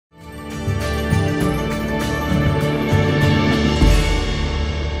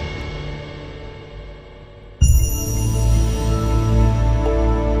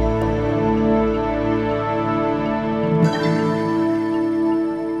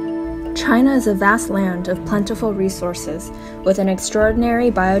China is a vast land of plentiful resources with an extraordinary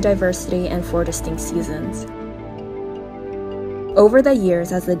biodiversity and 4 distinct seasons. Over the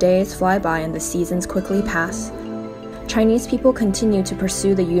years, as the days fly by and the seasons quickly pass, Chinese people continue to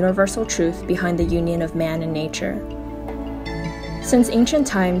pursue the universal truth behind the union of man and nature. Since ancient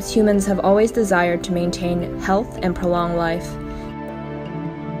times, humans have always desired to maintain health and prolong life.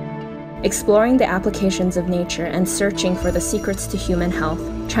 Exploring the applications of nature and searching for the secrets to human health,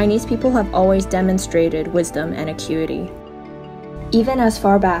 Chinese people have always demonstrated wisdom and acuity. Even as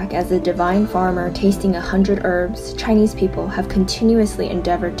far back as the divine farmer tasting 100 herbs, Chinese people have continuously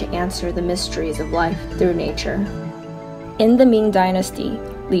endeavored to answer the mysteries of life through nature. In the Ming Dynasty,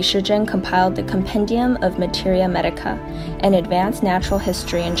 Li Shizhen compiled the Compendium of Materia Medica and advanced natural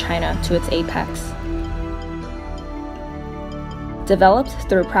history in China to its apex. Developed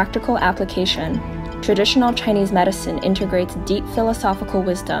through practical application, traditional Chinese medicine integrates deep philosophical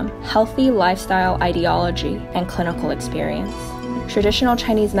wisdom, healthy lifestyle ideology, and clinical experience. Traditional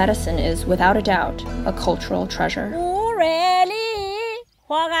Chinese medicine is, without a doubt, a cultural treasure.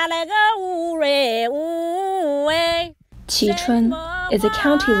 Qichun is a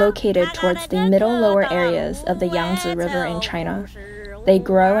county located towards the middle lower areas of the Yangtze River in China. They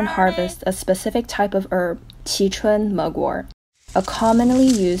grow and harvest a specific type of herb, Qichun mugwort, a commonly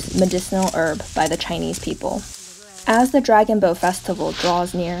used medicinal herb by the Chinese people. As the Dragon Boat Festival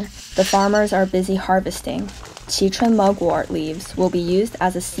draws near, the farmers are busy harvesting. Qichun mugwort leaves will be used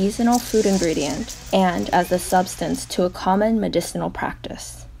as a seasonal food ingredient and as the substance to a common medicinal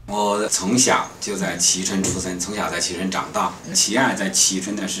practice. 我从小就在蕲春出生，从小在蕲春长大。蕲艾在蕲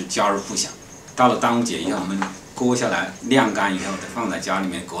春呢是家喻户晓。到了端午节以后，我们割下来晾干以后，放在家里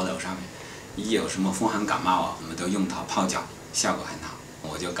面阁楼上面。一有什么风寒感冒啊，我们都用它泡脚，效果很好。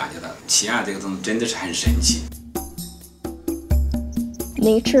我就感觉到蕲艾这个东西真的是很神奇。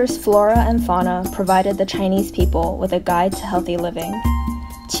 Nature's flora and fauna provided the Chinese people with a guide to healthy living.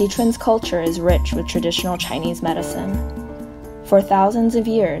 Qichun's culture is rich with traditional Chinese medicine. For thousands of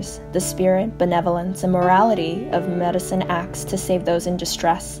years, the spirit, benevolence, and morality of medicine acts to save those in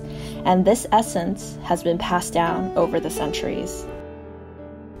distress, and this essence has been passed down over the centuries.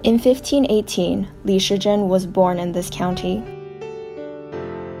 In 1518, Li Shizhen was born in this county.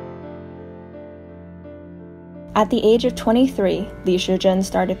 At the age of 23, Li Shizhen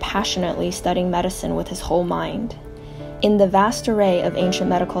started passionately studying medicine with his whole mind. In the vast array of ancient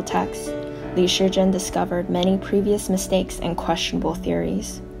medical texts, Li Shizhen discovered many previous mistakes and questionable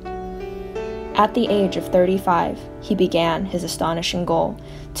theories. At the age of 35, he began his astonishing goal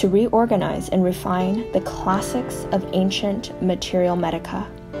to reorganize and refine the classics of ancient material medica.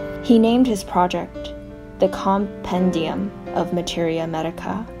 He named his project the Compendium of Materia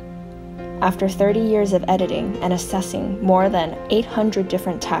Medica. After 30 years of editing and assessing more than 800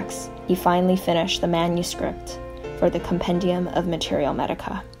 different texts, he finally finished the manuscript for the Compendium of Material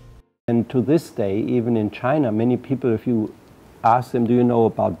Medica. And to this day, even in China, many people, if you ask them, do you know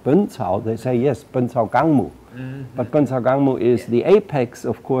about Bencao? They say, yes, Bencao Gangmu. But Bencao Gangmu is the apex,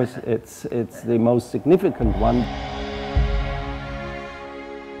 of course, it's the most significant one.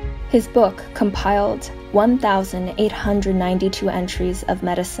 His book compiled 1,892 entries of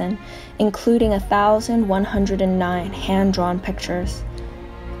medicine, including 1,109 hand-drawn pictures.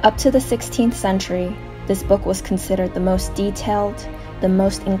 Up to the 16th century, this book was considered the most detailed, the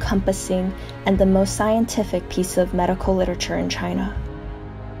most encompassing, and the most scientific piece of medical literature in China.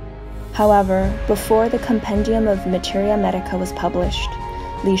 However, before the Compendium of Materia Medica was published,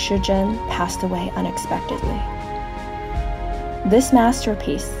 Li Shizhen passed away unexpectedly. This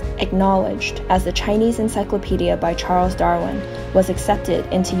masterpiece, acknowledged as the Chinese Encyclopedia by Charles Darwin, was accepted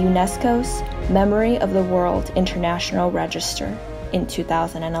into UNESCO's Memory of the World International Register in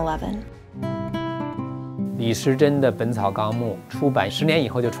 2011. 李时珍的《本草纲目》出版10年以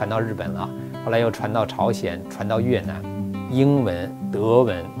后就传到日本了，后来又传到朝鲜，传到越南，英文、德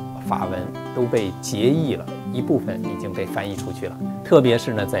文、法文都被结译了，一部分已经被翻译出去了。特别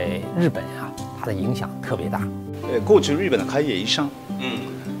是呢，在日本啊，它的影响特别大。过去日本的开业医生，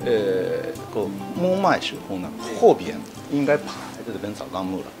摸脉时候呢，后边应该排着《本草纲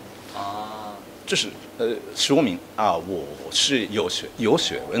目》了。啊，这是说明啊，我是有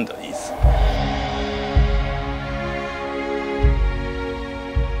学问的意思。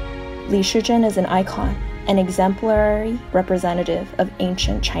 Li Shizhen is an icon, an exemplary representative of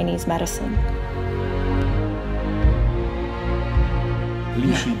ancient Chinese medicine.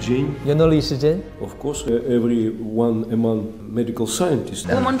 Li Shizhen. You know Li Shizhen? Of course, everyone among medical scientists.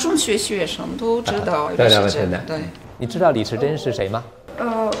 我们中学学生都知道李时珍。对。你知道李时珍是谁吗？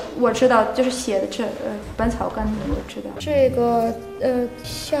我知道，就是写的这《本草纲目》，我知道这个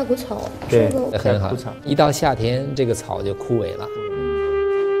夏谷草，对，这个很好。一到夏天，这个草就枯萎了。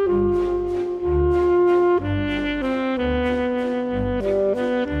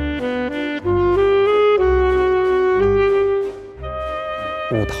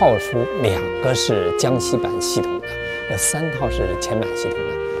5套书，2个是江西版系统的，有3套是黔版系统的。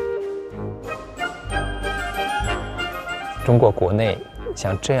中国国内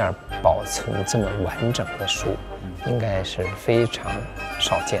像这样保存这么完整的书，应该是非常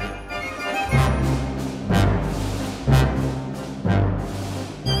少见的。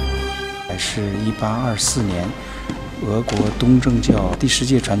是1824年，俄国东正教第10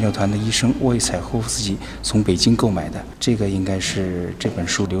届传教团的医生沃伊采霍夫斯基从北京购买的，这个应该是这本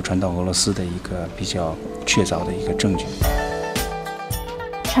书流传到俄罗斯的一个比较确凿的一个证据。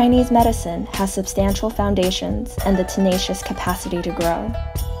Chinese medicine has substantial foundations and the tenacious capacity to grow.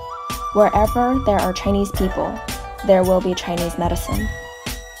 Wherever there are Chinese people, there will be Chinese medicine.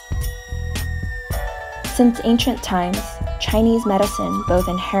 Since ancient times, Chinese medicine both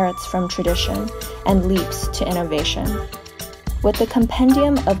inherits from tradition and leaps to innovation. With the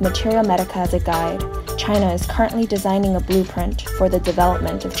Compendium of Materia Medica as a guide, China is currently designing a blueprint for the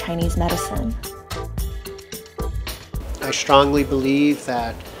development of Chinese medicine. I strongly believe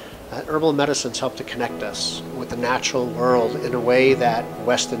that herbal medicines help to connect us with the natural world in a way that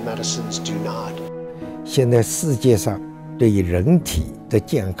Western medicines do not. 现在世界上对于人体的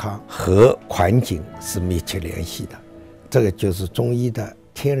健康和环境是密切联系的，这个就是中医的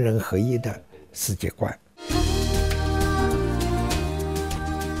天人合一的世界观。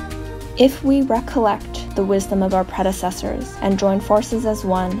If we recollect the wisdom of our predecessors and join forces as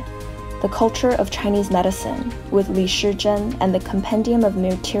one, the culture of Chinese medicine, with Li Shizhen and the Compendium of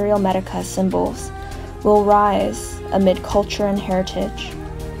Material Medica symbols, will rise amid culture and heritage,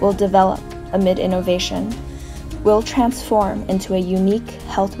 will develop amid innovation, will transform into a unique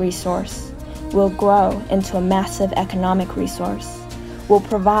health resource, will grow into a massive economic resource, will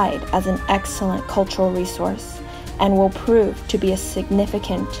provide as an excellent cultural resource, and will prove to be a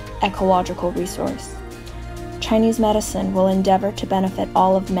significant ecological resource. Chinese medicine will endeavor to benefit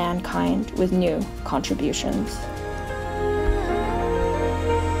all of mankind with new contributions.